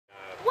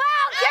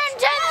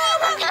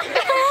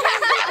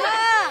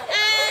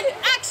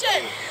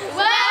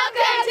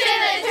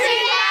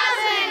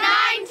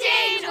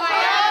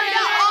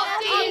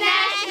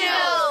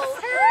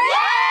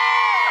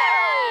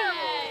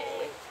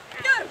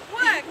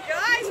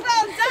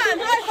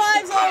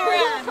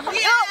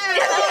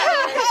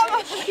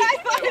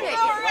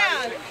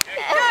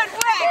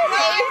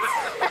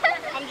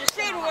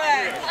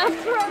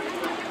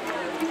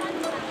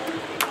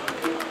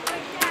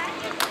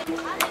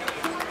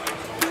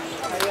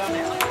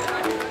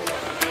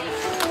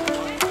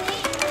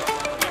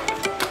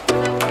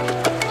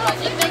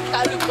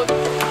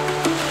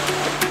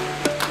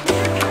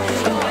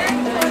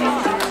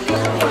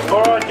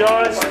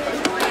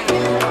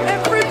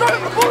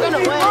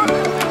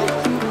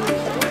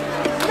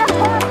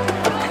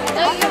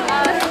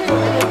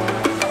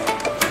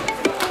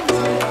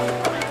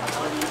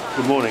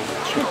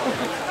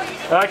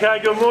Okay,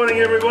 good morning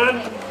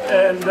everyone,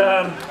 and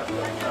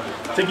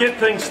to get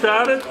things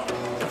started,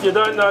 if you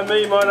don't know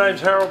me, my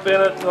name's Harold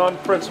Bennett and I'm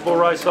Principal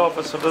Race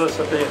Officer for this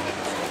event.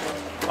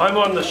 I'm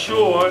on the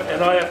shore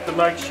and I have to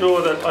make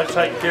sure that I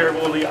take care of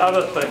all the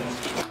other things.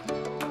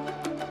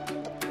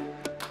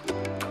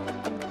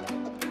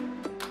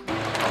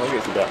 I think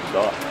it's about to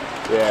die.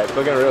 Yeah, it's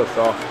looking real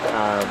soft.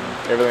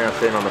 Everything I've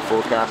seen on the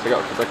forecast, I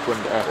got the big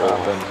wind app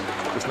up and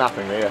there's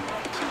nothing there.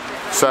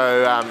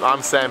 So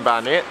I'm Sam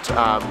Barnett,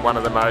 one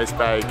of the Murrays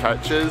Bay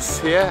coaches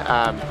here.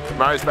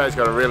 Murrays Bay's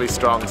got a really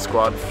strong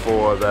squad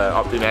for the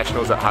Opti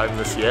Nationals at home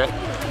this year.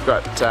 We've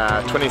got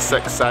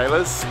 26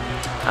 sailors.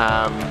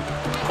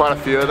 Quite a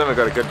few of them have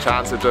got a good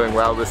chance of doing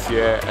well this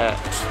year at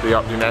the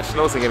Opti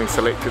Nationals and getting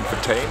selected for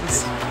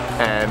teams.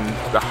 And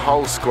the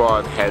whole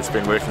squad has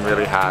been working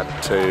really hard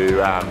to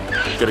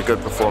get a good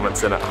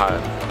performance in at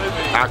home.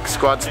 Our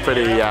squad's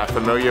pretty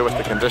familiar with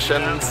the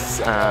conditions.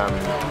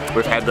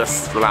 We've had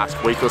this the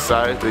last week or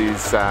so,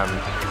 these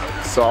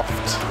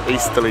soft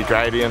easterly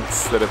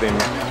gradients that have been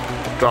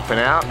dropping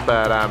out,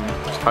 but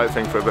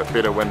hoping for a bit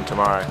better wind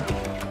tomorrow.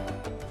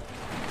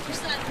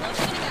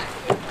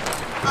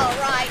 Oh,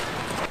 right.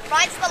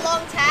 Right's the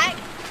long tack,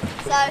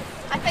 so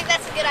I think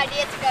that's a good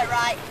idea to go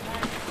right.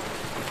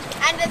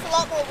 And there's a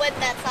lot more wind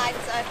that side,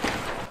 so.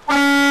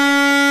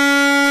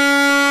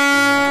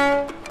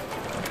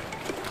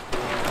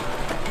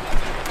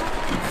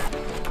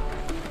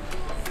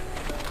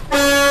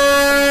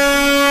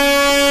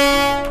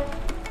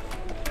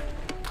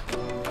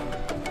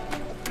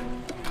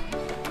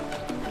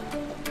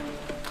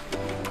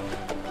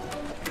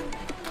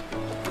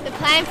 The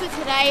plan for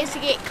today is to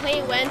get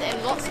clear wind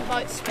and lots of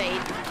boat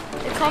speed.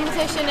 The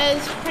competition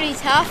is pretty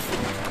tough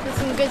with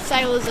some good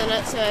sailors in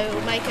it, so it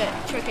will make it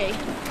tricky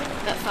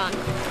but fun.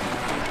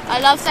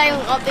 I love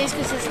sailing Optis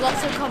because there's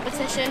lots of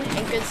competition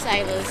and good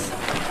sailors.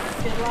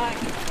 Good luck.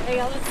 Hang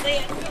on, let's see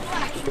it. Good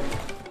luck.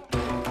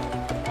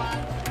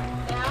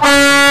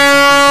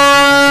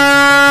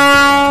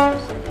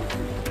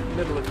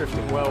 Middle of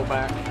drifting well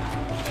back,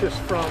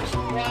 just front.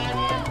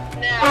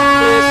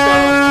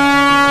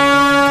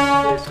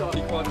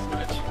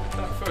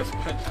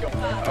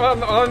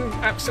 I'm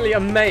absolutely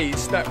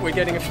amazed that we're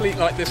getting a fleet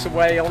like this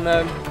away on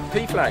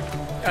P flag.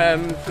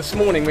 This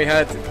morning we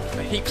had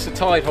heaps of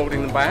tide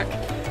holding them back,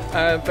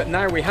 but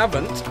now we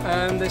haven't,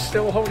 and they're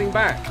still holding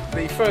back.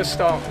 The first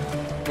start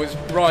was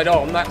right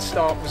on, that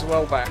start was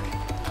well back.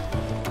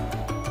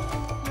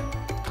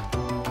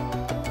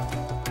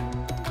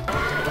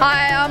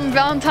 Hi, I'm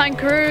Valentine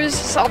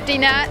Cruz, Opti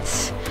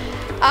Nats.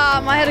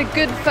 I had a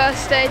good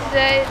first day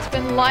today. It's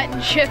been light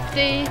and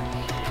shifty.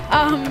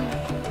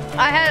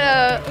 I had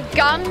a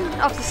gun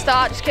off the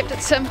start, just kept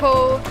it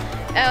simple.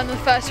 And the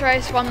first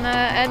race won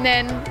and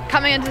then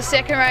coming into the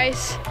second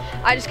race,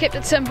 I just kept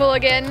it simple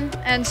again.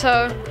 And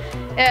so,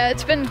 yeah,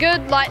 it's been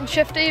good, light and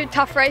shifty,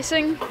 tough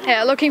racing.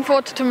 Yeah, looking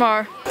forward to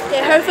tomorrow.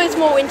 Yeah, hopefully it's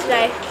more wind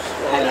today.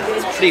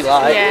 It's pretty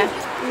light.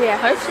 Yeah,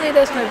 hopefully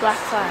there's no black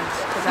flags,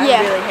 because I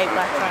really hate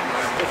black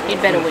flags.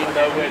 You'd better win.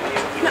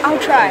 No, I'll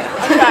try.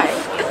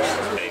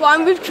 Well,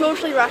 I'm with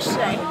George Lee Rush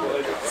today.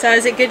 So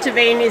is it good to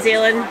be in New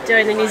Zealand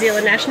doing the New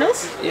Zealand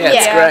Nationals? Yeah,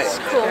 it's great. It's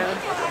cool.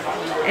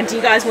 And do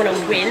you guys want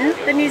to win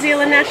the New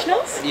Zealand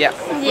Nationals? Yeah.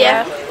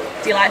 Yeah.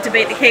 Do you like to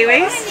beat the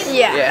Kiwis?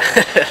 Yeah.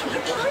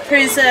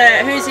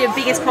 Who's your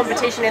biggest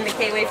competition in the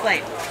Kiwi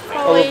fleet?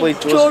 Probably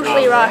George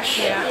Lee Rush.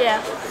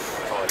 Yeah.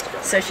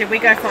 So should we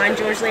go find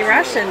George Lee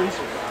Rush and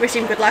wish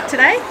him good luck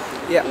today?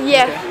 Yeah.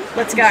 Yeah. Okay.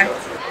 Let's go.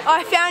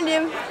 I found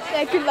him.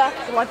 Yeah, good luck.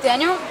 Good luck,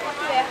 Daniel.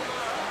 Yeah.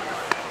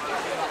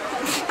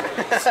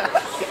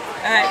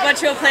 Alright,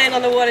 what's your plan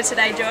on the water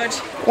today,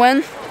 George?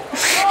 Win?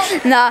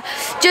 Nah,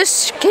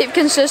 just keep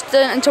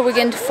consistent until we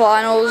get into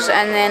finals,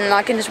 and then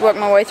I can just work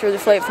my way through the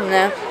fleet from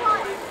there.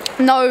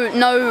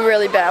 No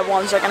really bad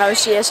ones, like an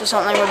OCS or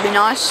something would be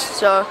nice,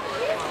 so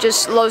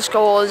just low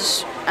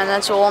scores, and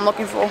that's all I'm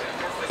looking for.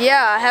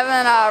 Yeah, I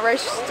haven't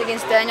raced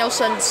against Daniel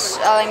since,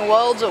 I think,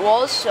 Worlds it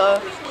was,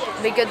 so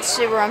it'd be good to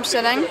see where I'm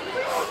sitting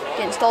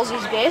against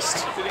Aussie's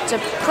best. It's a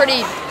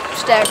pretty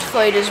stacked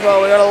fleet as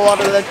well. We got a lot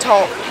of the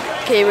top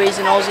Kiwis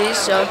and Aussies,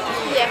 so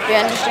it'll be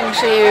interesting to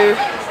see who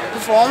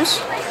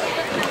performs.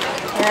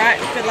 Alright,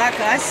 good luck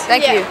guys.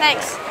 Thank you.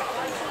 Thanks.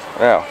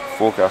 Wow,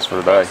 forecast for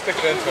today.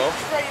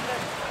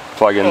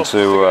 Plug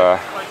into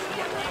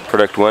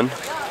predict win.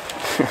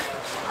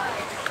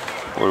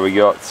 What do we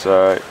got?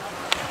 So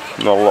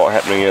not a lot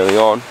happening early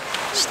on.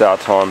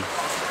 Start time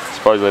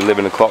supposedly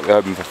 11 o'clock. They're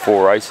hoping for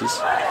 4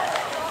 races.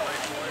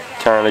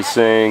 Currently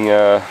seeing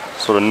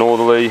sort of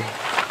northerly,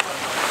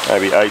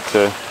 maybe 8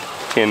 to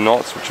 10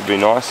 knots, which would be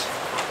nice.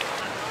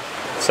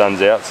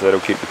 Sun's out, so that'll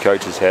keep the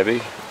coaches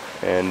happy.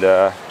 And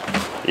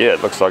yeah,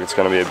 it looks like it's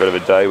going to be a bit of a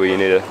day where you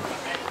need to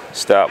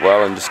start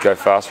well and just go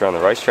fast around the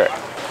racetrack.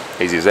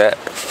 Easy as that.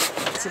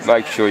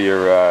 Make sure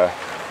your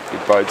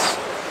boat's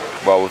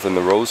well within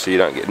the rules so you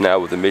don't get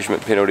nailed with a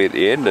measurement penalty at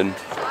the end, and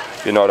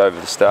if you're not over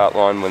the start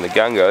line when the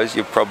gun goes,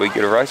 you'll probably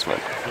get a race win.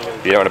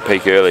 You don't want to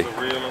peak early.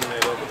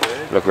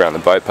 Look around the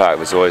boat park,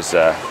 there's always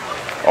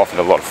often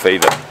a lot of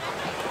fever,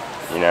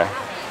 you know.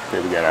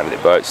 People going over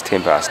their boats,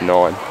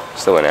 9:10,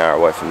 still an hour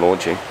away from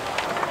launching.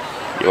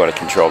 You want to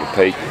control the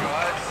peak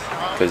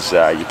because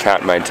you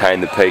can't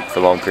maintain the peak for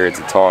long periods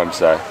of time.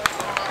 So,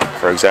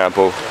 for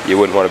example, you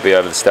wouldn't want to be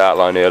over the start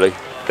line early,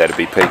 that'd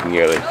be peaking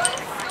early.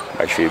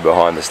 Make sure you're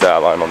behind the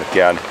start line on the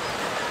gun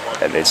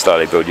and then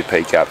slowly build your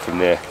peak up from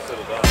there.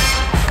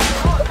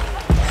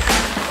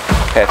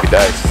 Happy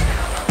days.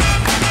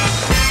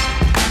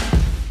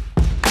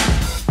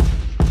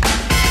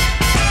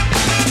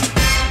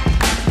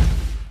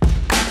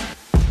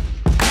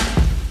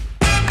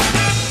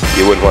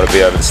 You wouldn't want to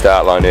be over the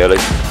start line early,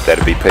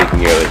 that'd be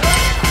peaking early.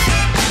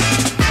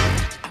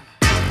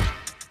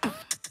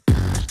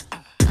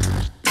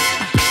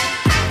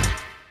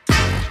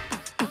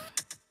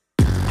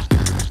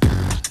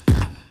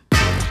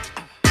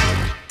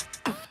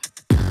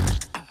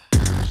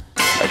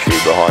 Make sure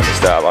you're behind the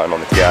start line on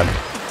the gun.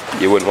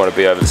 You wouldn't want to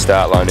be over the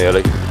start line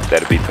early,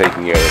 that'd be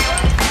peaking early.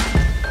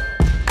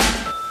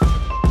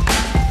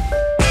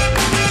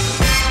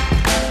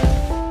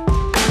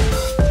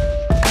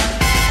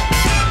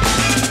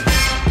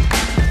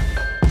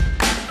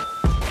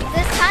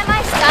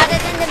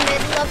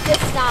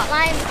 Start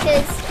line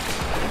because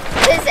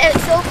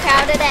it's all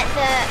crowded at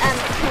the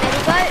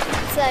committee boat,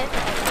 so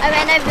I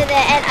ran over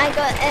there and I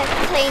got a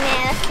clean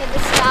air for the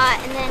start,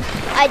 and then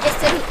I just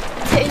did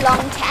 2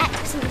 long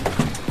tacks and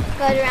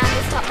got around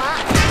the top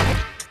mark.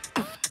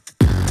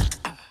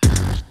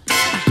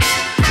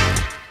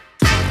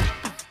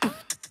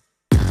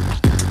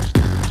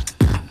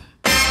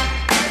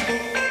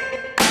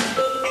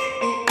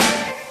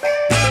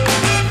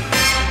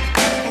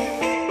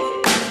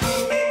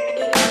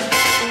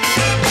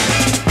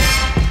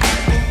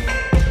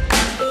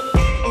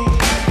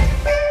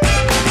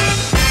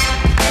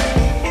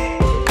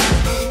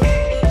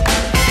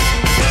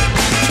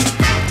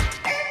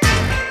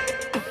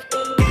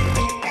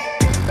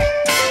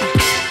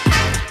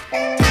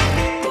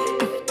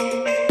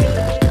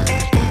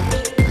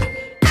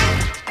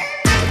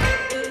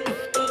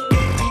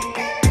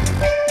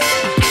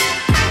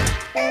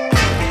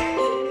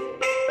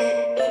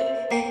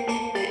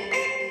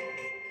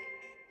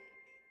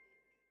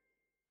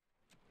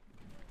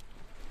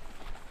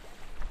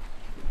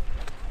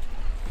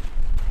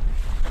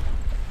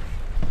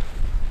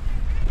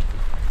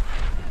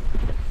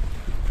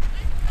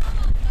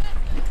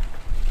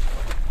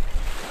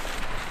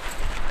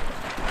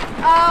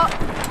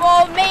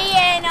 Well, me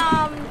and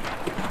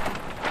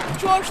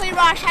George Lee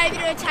Rush had a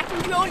bit of a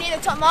attacking drill near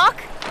the top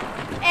mark,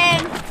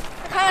 and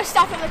I kind of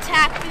stuck with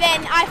attack, but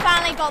then I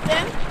finally got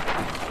them,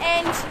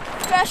 and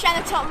first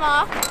round the top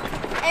mark,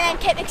 and then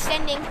kept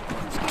extending.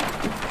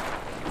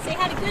 So you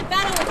had a good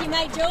battle with your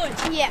mate George?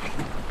 Yeah.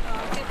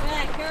 Oh, good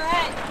work,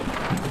 alright.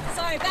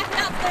 So backing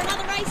up for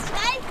another race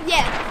today?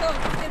 Yeah. Cool,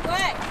 good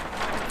work.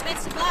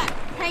 Best of luck.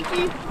 Thank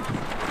you.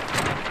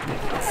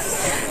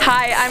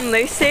 Hi, I'm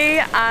Lucy,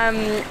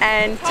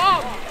 and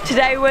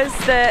today was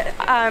the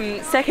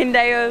second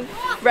day of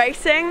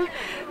racing.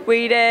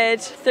 We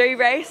did 3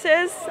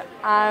 races.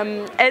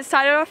 It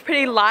started off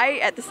pretty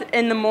light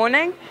in the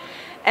morning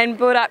and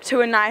built up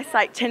to a nice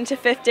 10 to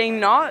 15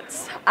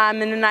 knots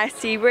and a nice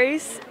sea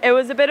breeze. It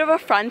was a bit of a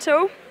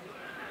frontal.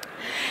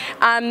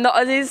 The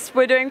Aussies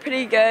were doing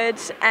pretty good,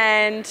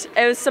 and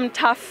it was some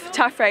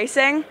tough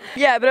racing.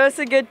 Yeah, but it was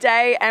a good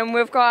day, and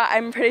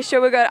I'm pretty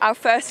sure we've got our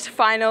first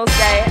finals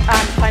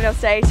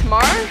day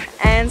tomorrow.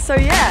 And so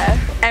yeah,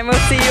 and we'll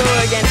see you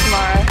all again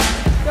tomorrow.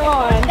 Go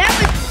on. That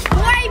was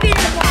way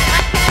better than mine.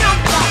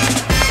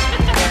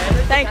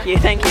 Thank you,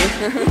 thank you.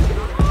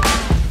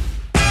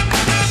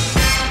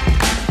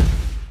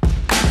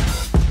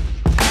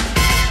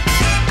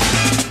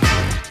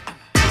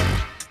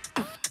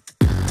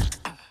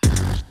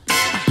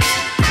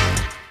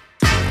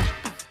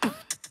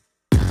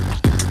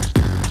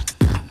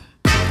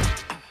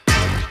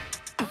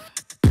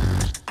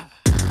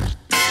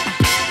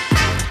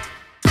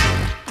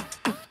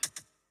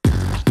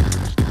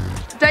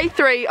 Day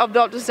 3 of the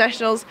Optimist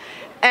Nationals,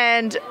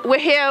 and we're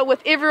here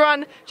with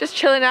everyone just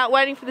chilling out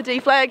waiting for the D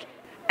flag,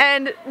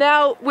 and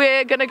now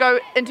we're gonna go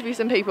interview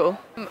some people.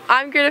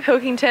 I'm Greta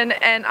Pilkington,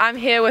 and I'm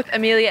here with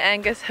Amelia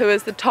Angus, who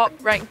is the top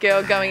ranked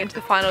girl going into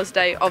the finals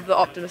day of the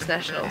Optimist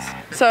Nationals.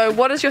 So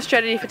what is your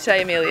strategy for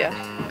today, Amelia?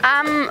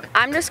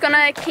 I'm just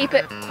gonna keep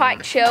it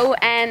quite chill,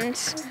 and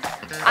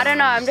I don't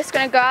know, I'm just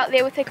gonna go out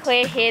there with a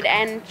clear head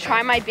and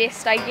try my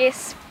best, I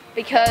guess,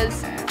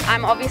 because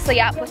I'm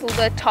obviously up with all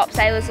the top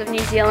sailors of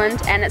New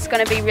Zealand, and it's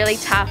going to be really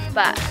tough,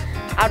 but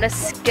I'll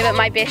just give it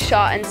my best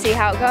shot and see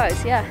how it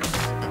goes, yeah.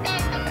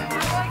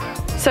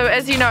 So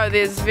as you know,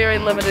 there's very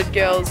limited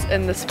girls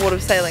in the sport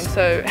of sailing,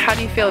 so how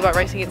do you feel about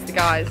racing against the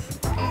guys?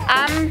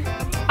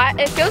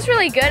 It feels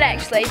really good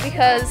actually,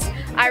 because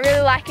I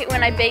really like it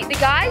when I beat the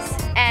guys,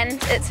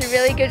 and it's a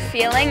really good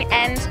feeling,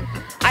 and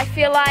I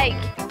feel like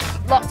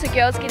lots of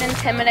girls get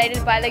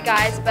intimidated by the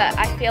guys, but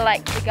I feel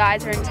like the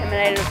guys are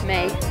intimidated of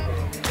me.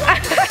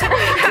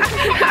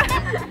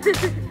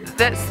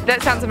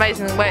 that sounds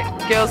amazing.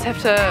 Girls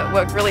have to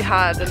work really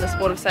hard in the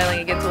sport of sailing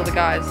against all the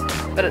guys,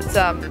 but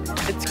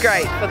it's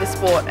great for the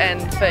sport,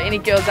 and for any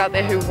girls out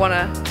there who want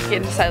to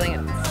get into sailing,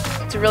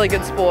 it's a really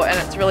good sport and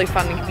it's really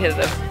fun and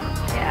competitive.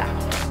 Yeah.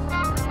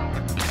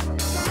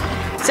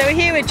 So we're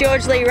here with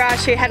George Lee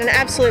Rush, who had an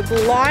absolute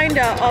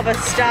blinder of a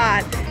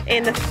start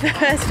in the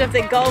first of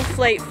the Gold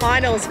Fleet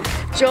finals.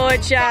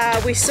 George,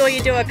 we saw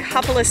you do a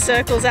couple of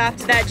circles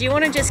after that. Do you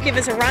want to just give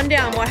us a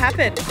rundown what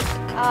happened?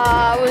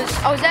 I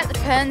was at the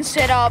pin,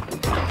 set up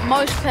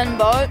most pin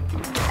boat,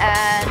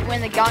 and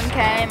when the gun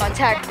came I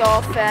tacked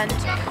off and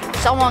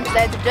someone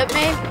had to dip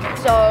me,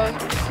 so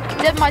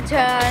did my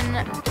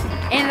turn,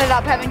 ended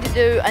up having to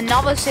do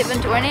another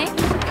 720.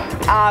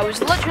 I was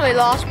literally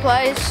last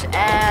place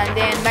and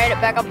then made it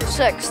back up to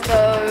 6th,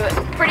 so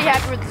pretty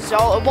happy with the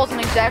result. It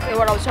wasn't exactly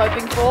what I was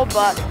hoping for,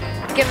 but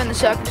given the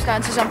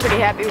circumstances I'm pretty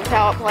happy with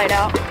how it played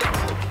out.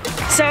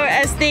 So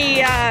as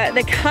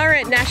the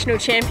current national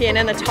champion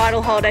and the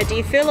title holder, do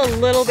you feel a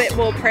little bit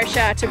more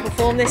pressure to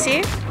perform this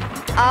year?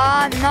 No,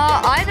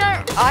 I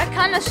don't. I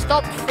kind of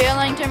stopped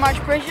feeling too much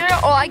pressure,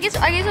 or I guess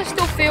I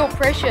still feel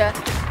pressure,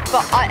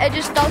 but it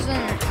just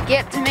doesn't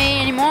get to me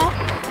anymore.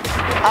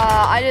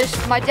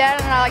 My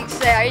dad and I like to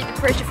say I eat the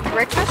pressure for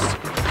breakfast.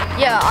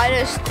 Yeah, I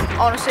just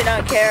honestly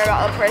don't care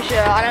about the pressure.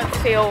 I don't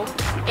feel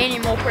any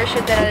more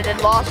pressure than I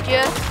did last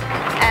year.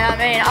 And I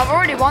mean, I've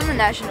already won the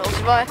nationals.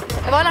 If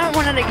I don't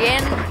win it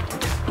again,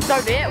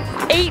 so be it.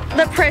 Eat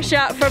the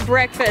pressure for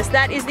breakfast.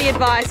 That is the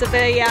advice of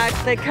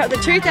the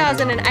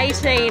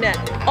 2018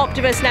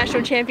 Optimist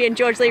National Champion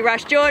George Lee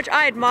Rush. George,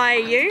 I admire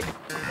you.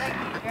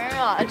 Thank you very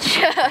much.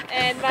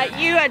 And mate,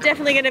 you are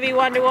definitely going to be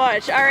one to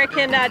watch. I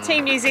reckon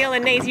Team New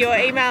Zealand needs your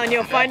email and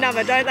your phone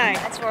number, don't they?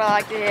 That's what I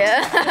like to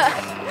hear.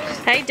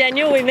 Hey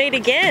Daniel, we meet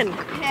again.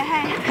 Yeah,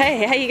 hey.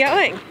 Hey, how you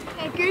going?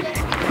 Hey, good.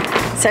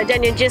 So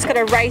Daniel just got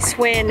a race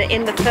win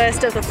in the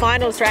first of the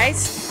finals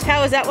race.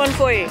 How was that one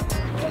for you?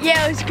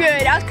 Yeah, it was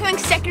good. I was coming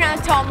second on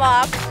the top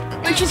mark,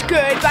 which is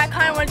good, but I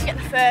kind of wanted to get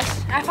the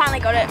first. I finally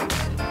got it.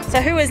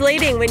 So who was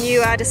leading when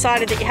you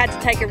decided that you had to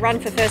take a run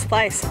for first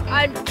place?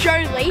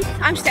 Joe Lee.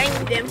 I'm staying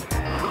with him.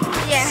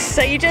 Yeah.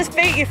 So you just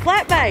beat your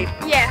flatmate?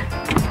 Yeah.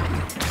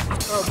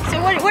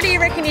 So what do you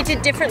reckon you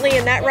did differently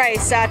in that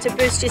race to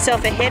boost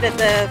yourself ahead at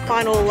the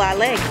final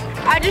leg?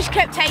 I just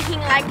kept taking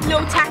like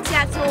little tacks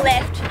out to the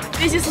left.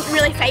 This is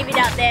really favoured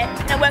out there,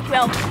 and it worked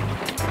well.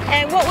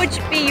 And what would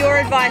be your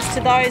advice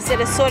to those that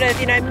are sort of,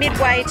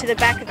 midway to the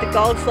back of the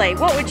Gold Fleet?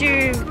 What would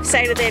you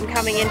say to them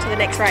coming into the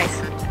next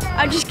race?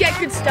 Just get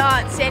good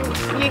starts and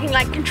you can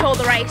like control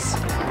the race.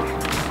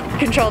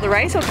 Control the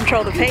race or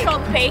control the peak? Control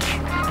the peak.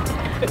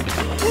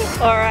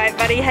 All right,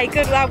 buddy. Hey,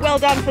 good. Well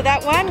done for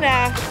that one.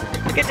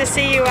 Good to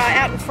see you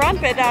out in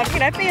front, but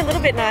be a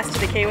little bit nice to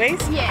the Kiwis.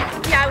 Yeah,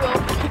 I will.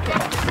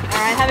 All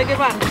right, have a good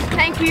one.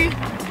 Thank you.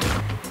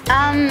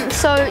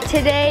 So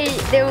today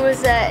there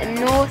was a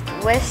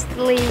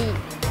northwesterly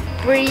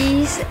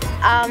breeze,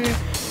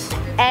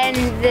 and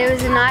there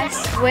was a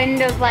nice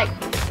wind of like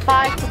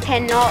 5 to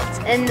 10 knots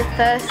in the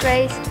first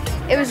race.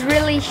 It was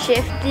really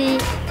shifty,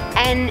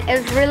 and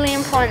it was really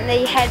important that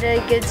you had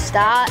a good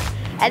start.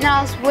 And then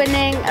I was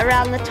winning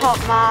around the top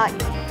mark,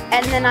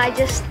 and then I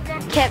just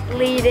kept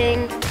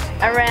leading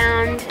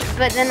around,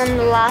 but then on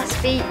the last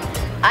beat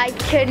I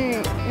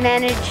couldn't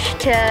manage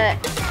to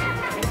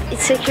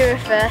secure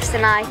first,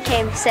 and I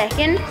came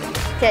second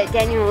to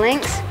Daniel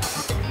Lynx.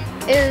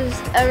 It was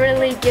a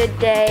really good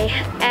day,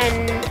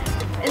 and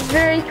it's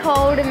very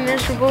cold and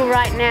miserable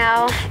right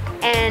now,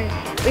 and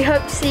we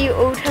hope to see you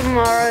all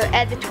tomorrow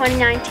at the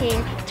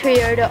 2019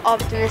 Toyota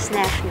Optimist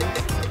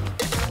Nationals.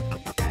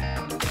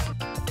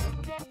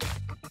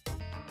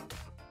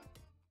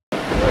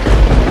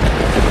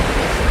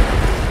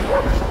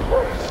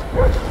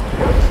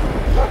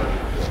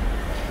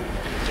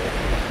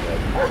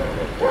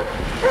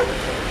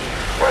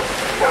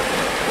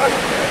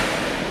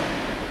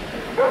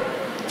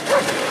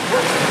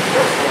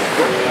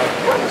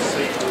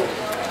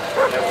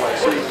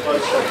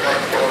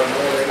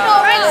 Oh,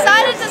 we're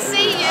excited to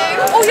see you.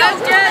 Oh,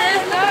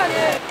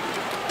 yeah.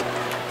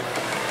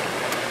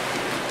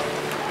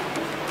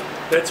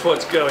 That's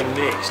what's going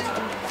next.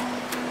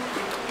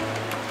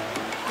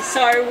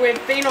 So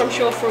we've been on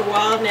shore for a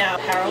while now,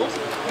 Harold.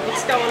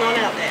 What's going on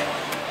out there?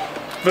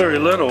 Very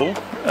little.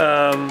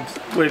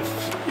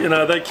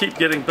 They keep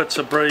getting bits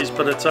of breeze,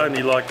 but it's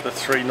only like the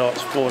 3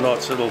 knots, 4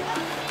 knots.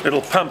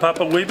 It'll pump up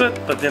a wee bit,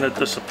 but then it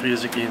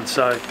disappears again.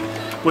 So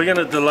we're going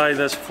to delay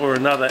this for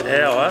another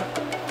hour,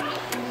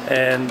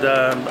 and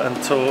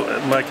until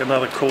make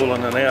another call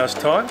in an hour's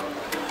time.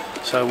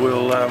 So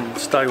we'll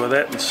stay with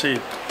that and see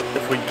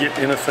if we get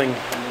anything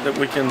that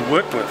we can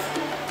work with.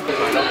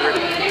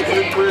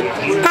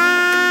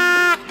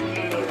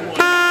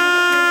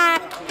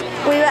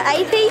 We were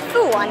AP'd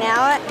for 1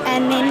 hour,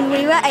 and then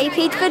we were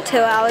AP'd for 2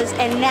 hours,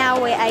 and now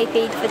we're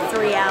AP'd for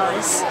 3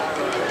 hours.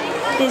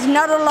 There's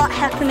not a lot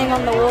happening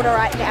on the water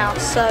right now,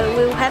 so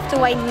we'll have to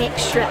wait an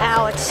extra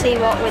hour to see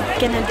what we're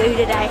going to do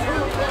today.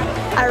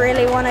 I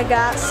really want to go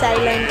out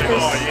sailing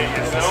because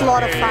it's a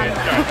lot of fun.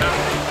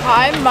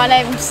 Hi, my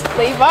name's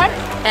Levi.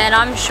 And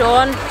I'm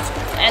Sean.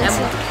 And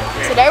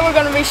today we're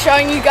going to be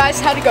showing you guys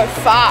how to go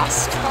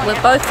fast.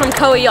 We're both from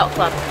Koa Yacht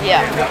Club.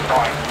 Yeah.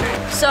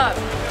 So,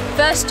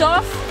 first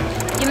off,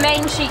 your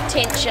main sheet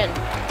tension.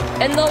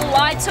 In the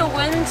lighter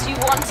winds, you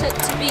want it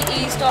to be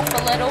eased off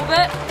a little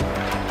bit,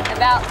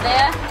 about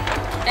there.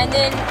 And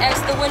then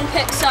as the wind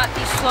picks up,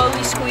 you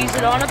slowly squeeze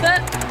it on a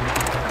bit,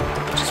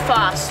 which is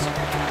fast.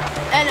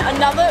 And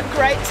another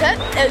great tip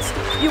is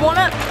you want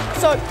to,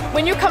 so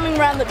when you're coming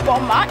around the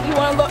bomber, you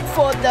want to look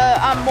for the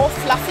more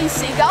fluffy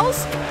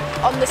seagulls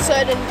on the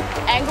certain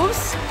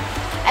angles,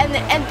 and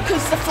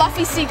because the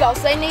fluffy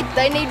seagulls they need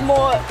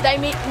more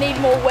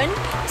wind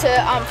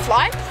to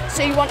fly,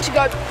 so you want to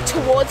go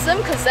towards them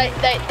because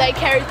they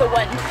carry the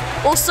wind.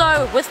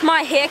 Also, with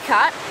my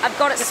haircut, I've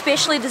got it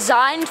specially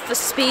designed for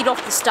speed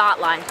off the start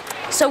line.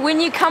 So when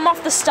you come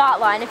off the start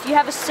line, if you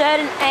have a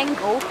certain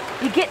angle,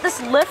 you get this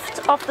lift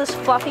off this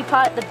fluffy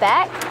part at the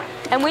back,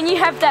 and when you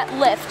have that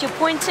lift, you're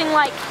pointing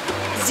like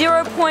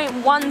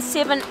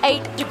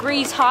 0.178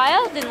 degrees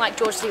higher than like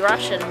George Lee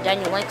Rush and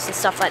Daniel Lynx and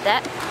stuff like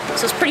that.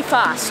 So it's pretty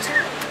fast.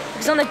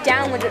 Because on the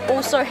downwind it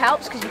also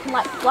helps because you can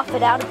like fluff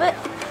it out a bit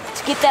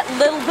to get that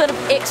little bit of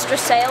extra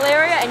sail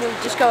area, and you'll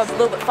just go a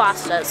little bit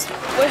faster.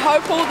 We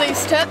hope all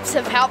these tips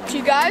have helped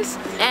you guys.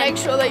 And make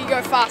sure that you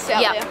go fast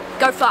out there.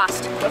 Go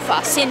fast. Go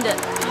fast. Send it.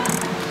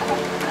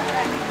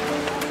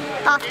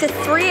 After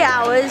 3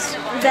 hours,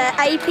 the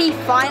AP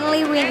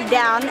finally went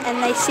down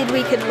and they said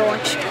we could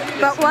launch.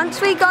 But once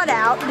we got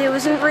out, there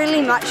wasn't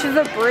really much of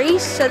a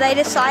breeze, so they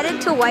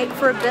decided to wait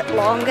for a bit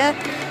longer.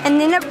 And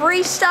then a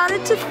breeze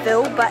started to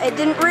fill, but it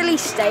didn't really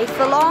stay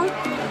for long.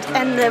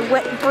 And the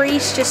wet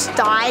breeze just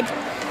died,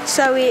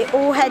 so we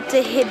all had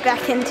to head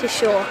back into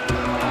shore.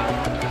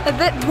 A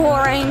bit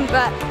boring,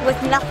 but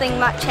with nothing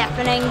much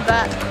happening,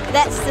 but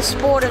that's the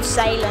sport of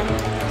sailing.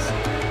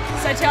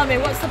 So tell me,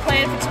 what's the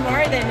plan for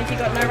tomorrow then if you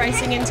got no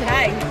racing in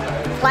today?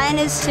 Plan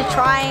is to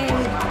try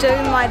and do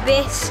my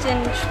best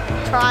and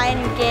try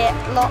and get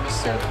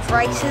lots of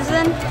races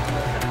in.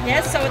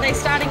 Yes, so are they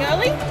starting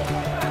early?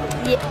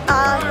 Yeah,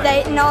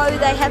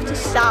 they have to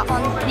start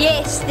on,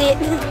 yes,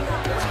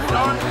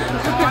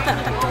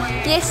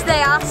 yes,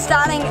 they are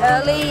starting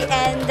early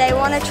and they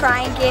want to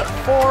try and get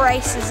 4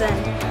 races in.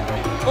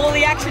 All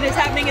the action is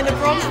happening in the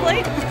bronze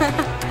fleet?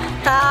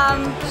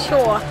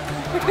 Sure.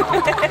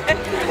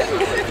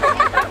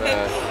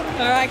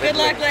 Alright, good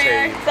luck,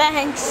 Leo.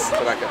 Thanks.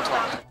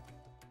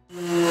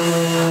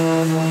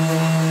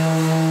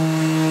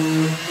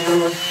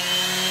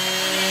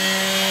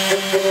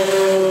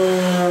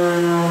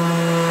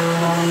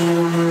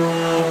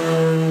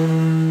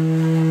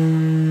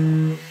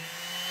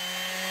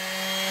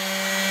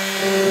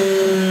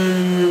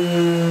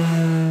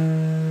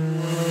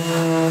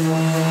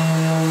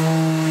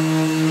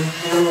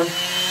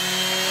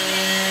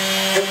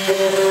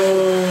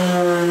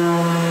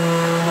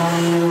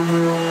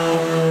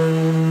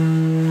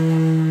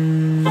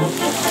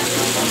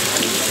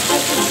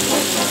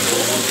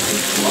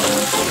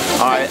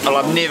 Well,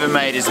 I've never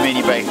made as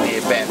many bacon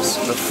air baps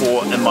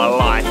before in my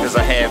life as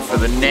I have for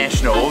the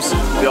Nationals,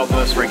 the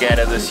Optimist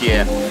Regatta this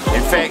year.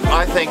 In fact,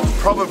 I think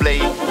probably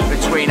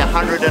between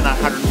 100 and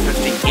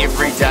 150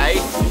 every day,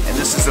 and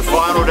this is the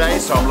final day,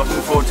 so I'm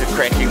looking forward to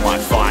cracking my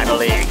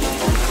final egg.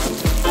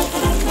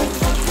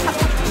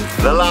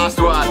 The last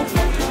one.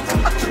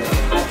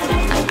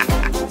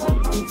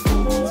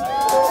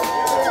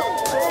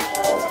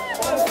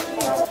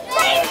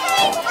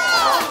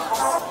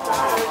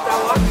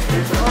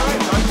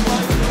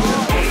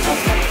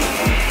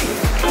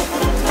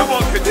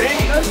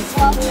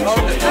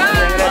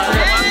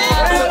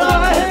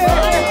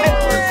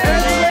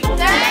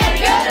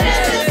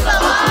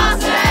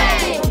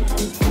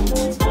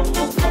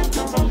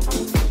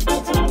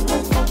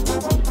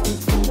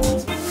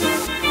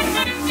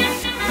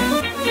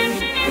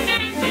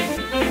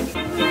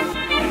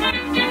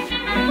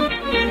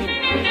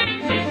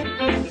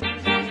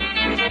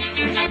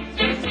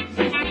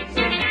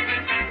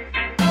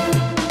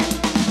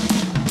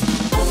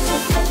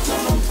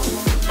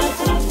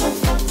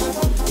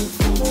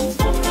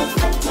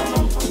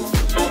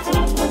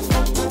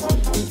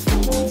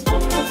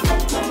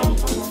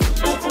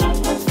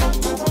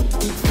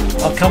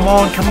 Oh, come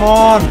on, come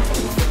on.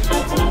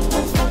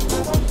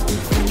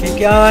 Keep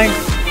going.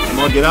 Come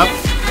on, get up.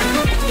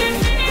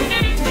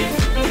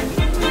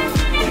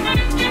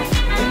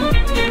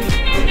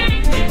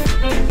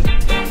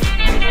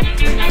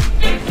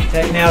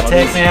 Tack now,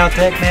 tack now,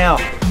 tack now.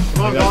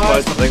 Come on,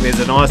 guys. I think there's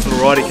a nice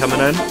little righty coming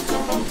in.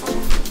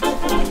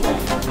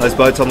 Those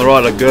boats on the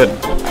right look good.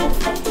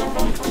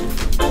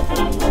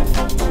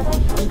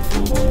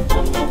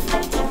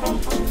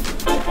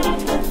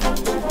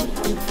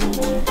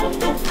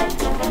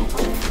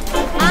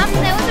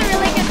 That was a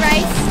really good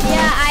race.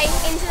 Yeah, I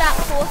ended up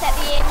 4th at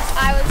the end.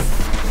 I was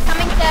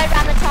coming 3rd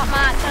around the top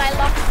mark, but I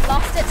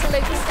lost it to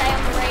Lucas Day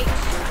on the reach.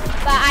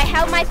 But I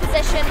held my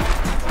position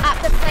up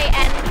the fleet,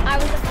 and I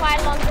was quite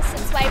a long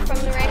distance away from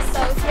the rest,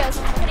 so it was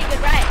a pretty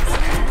good race.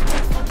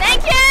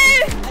 Thank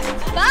you!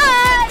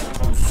 Bye!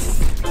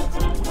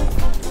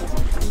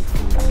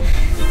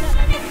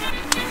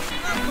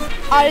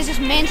 I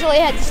just mentally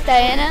had to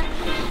stay in it,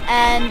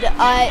 and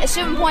at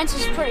 7 points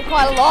was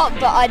quite a lot,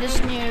 but I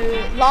just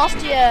knew last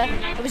year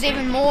it was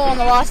even more on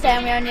the last day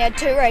and we only had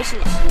 2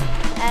 races,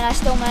 and I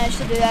still managed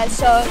to do that.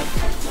 So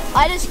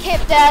I just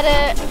kept at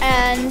it,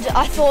 and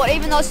I thought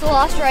even though it's the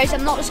last race,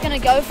 I'm not just going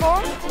to go for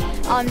it.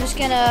 I'm just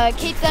going to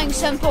keep things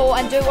simple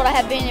and do what I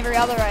have been every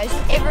other race.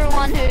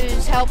 Everyone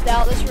who's helped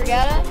out this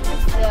regatta,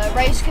 the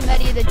race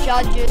committee, the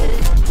judges,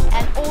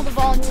 and all the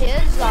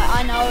volunteers, like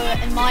I know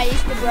in my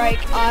Easter break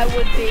I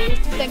would be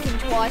thinking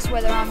twice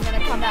whether I'm going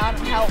to come out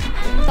and help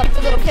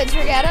the little kids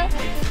regatta.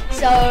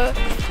 So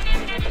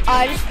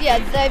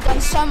they've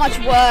done so much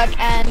work,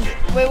 and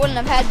we wouldn't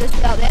have had this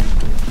without them.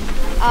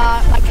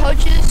 My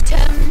coaches,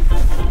 Tim,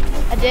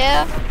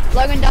 Adair,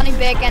 Logan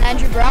Dunning-Beck and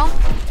Andrew Brown,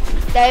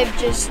 they've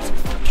just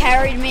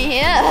carried me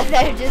here.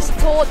 They've just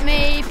taught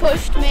me,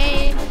 pushed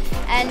me,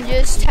 and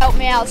just helped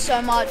me out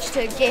so much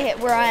to get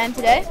where I am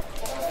today.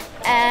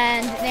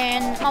 And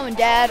then Mum and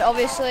Dad,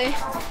 obviously,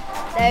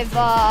 they've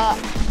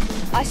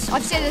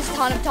I've said this a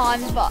ton of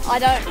times, but I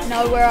don't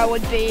know where I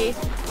would be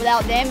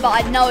without them,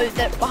 but I know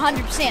that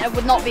 100% I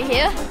would not be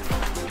here.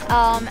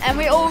 And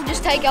we all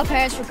just take our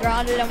parents for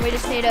granted, and we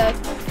just need to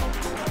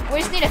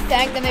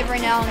thank them every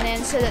now and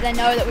then so that they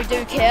know that we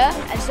do care,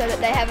 and so that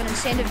they have an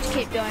incentive to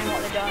keep doing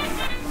what they're doing.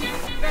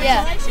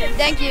 Yeah,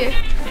 thank you.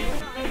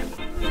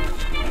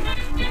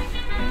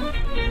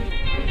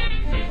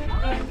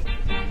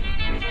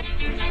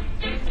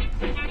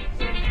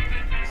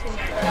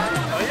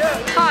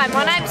 Hi,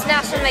 my name's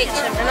Nelson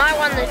Meacham and I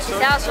won the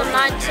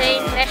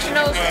 2019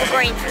 Nationals for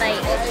Green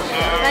Fleet.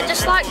 And I'd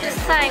just like to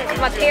thank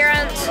my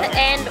parents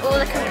and all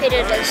the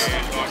competitors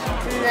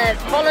and the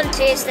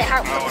volunteers that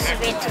helped put this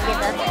event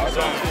together.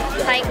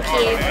 Thank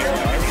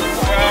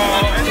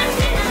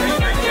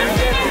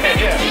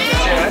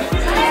you.